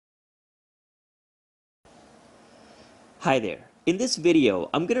Hi there. In this video,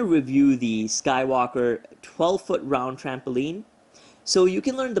 I'm going to review the Skywalker 12-foot round trampoline so you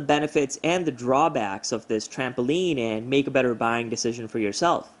can learn the benefits and the drawbacks of this trampoline and make a better buying decision for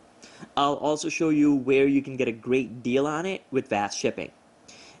yourself. I'll also show you where you can get a great deal on it with fast shipping.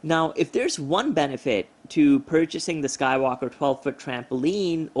 Now, if there's one benefit to purchasing the Skywalker 12-foot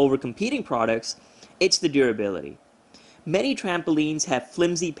trampoline over competing products, it's the durability. Many trampolines have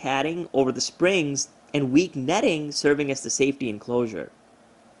flimsy padding over the springs and weak netting serving as the safety enclosure.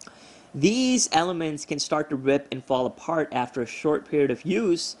 These elements can start to rip and fall apart after a short period of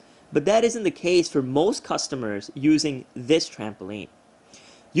use, but that isn't the case for most customers using this trampoline.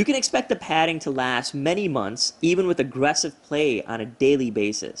 You can expect the padding to last many months, even with aggressive play on a daily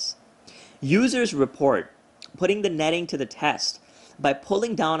basis. Users report putting the netting to the test by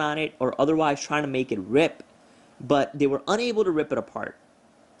pulling down on it or otherwise trying to make it rip, but they were unable to rip it apart.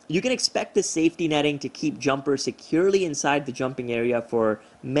 You can expect the safety netting to keep jumpers securely inside the jumping area for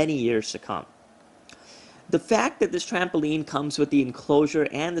many years to come. The fact that this trampoline comes with the enclosure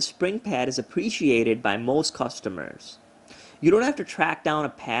and the spring pad is appreciated by most customers. You don't have to track down a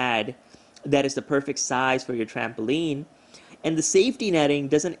pad that is the perfect size for your trampoline, and the safety netting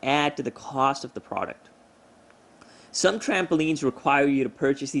doesn't add to the cost of the product. Some trampolines require you to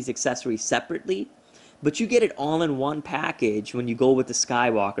purchase these accessories separately, but you get it all in one package when you go with the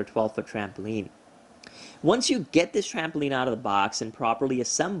Skywalker 12-foot trampoline. Once you get this trampoline out of the box and properly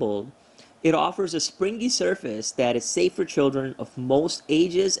assembled, it offers a springy surface that is safe for children of most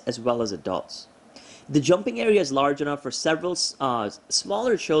ages as well as adults. The jumping area is large enough for several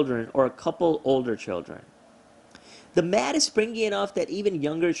smaller children or a couple older children. The mat is springy enough that even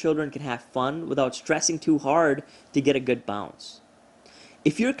younger children can have fun without stressing too hard to get a good bounce.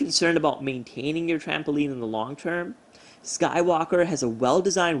 If you're concerned about maintaining your trampoline in the long term, Skywalker has a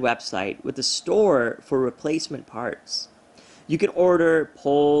well-designed website with a store for replacement parts. You can order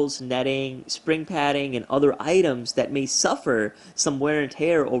poles, netting, spring padding, and other items that may suffer some wear and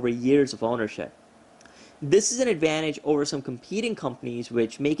tear over years of ownership. This is an advantage over some competing companies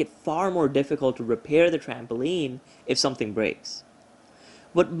which make it far more difficult to repair the trampoline if something breaks.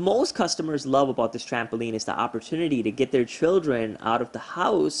 What most customers love about this trampoline is the opportunity to get their children out of the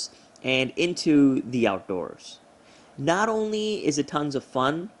house and into the outdoors. Not only is it tons of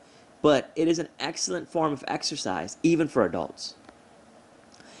fun, but it is an excellent form of exercise, even for adults.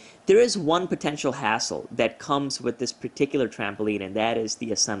 There is one potential hassle that comes with this particular trampoline, and that is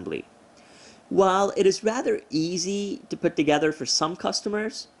the assembly. While it is rather easy to put together for some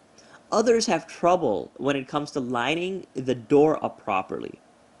customers, others have trouble when it comes to lining the door up properly.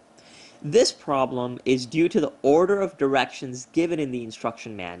 This problem is due to the order of directions given in the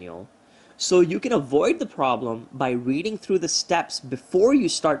instruction manual, so you can avoid the problem by reading through the steps before you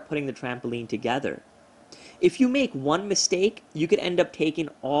start putting the trampoline together. If you make one mistake, you could end up taking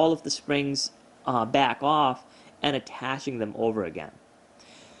all of the springs back off and attaching them over again.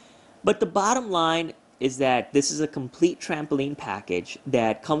 But the bottom line is that this is a complete trampoline package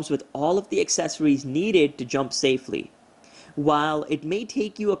that comes with all of the accessories needed to jump safely. While it may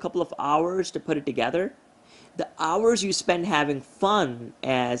take you a couple of hours to put it together, the hours you spend having fun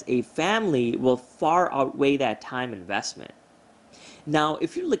as a family will far outweigh that time investment. Now,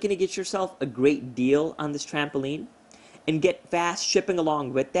 if you're looking to get yourself a great deal on this trampoline and get fast shipping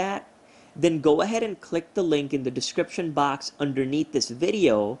along with that, then go ahead and click the link in the description box underneath this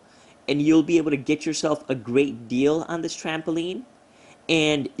video and you'll be able to get yourself a great deal on this trampoline.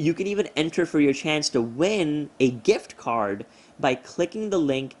 And you can even enter for your chance to win a gift card by clicking the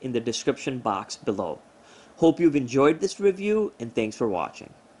link in the description box below. Hope you've enjoyed this review, and thanks for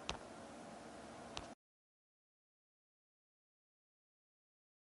watching.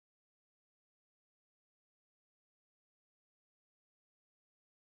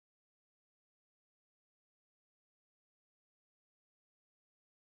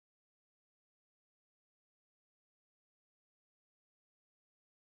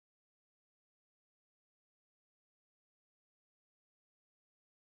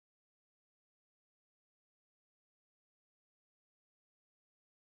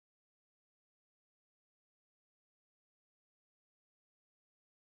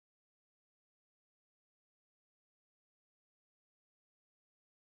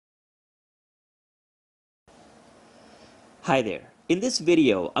 Hi there. In this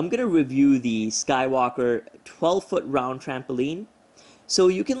video, I'm going to review the Skywalker 12-foot round trampoline so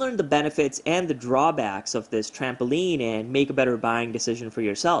you can learn the benefits and the drawbacks of this trampoline and make a better buying decision for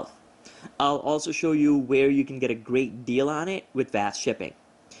yourself. I'll also show you where you can get a great deal on it with fast shipping.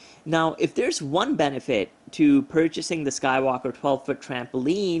 Now, if there's one benefit to purchasing the Skywalker 12-foot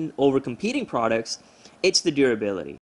trampoline over competing products, it's the durability.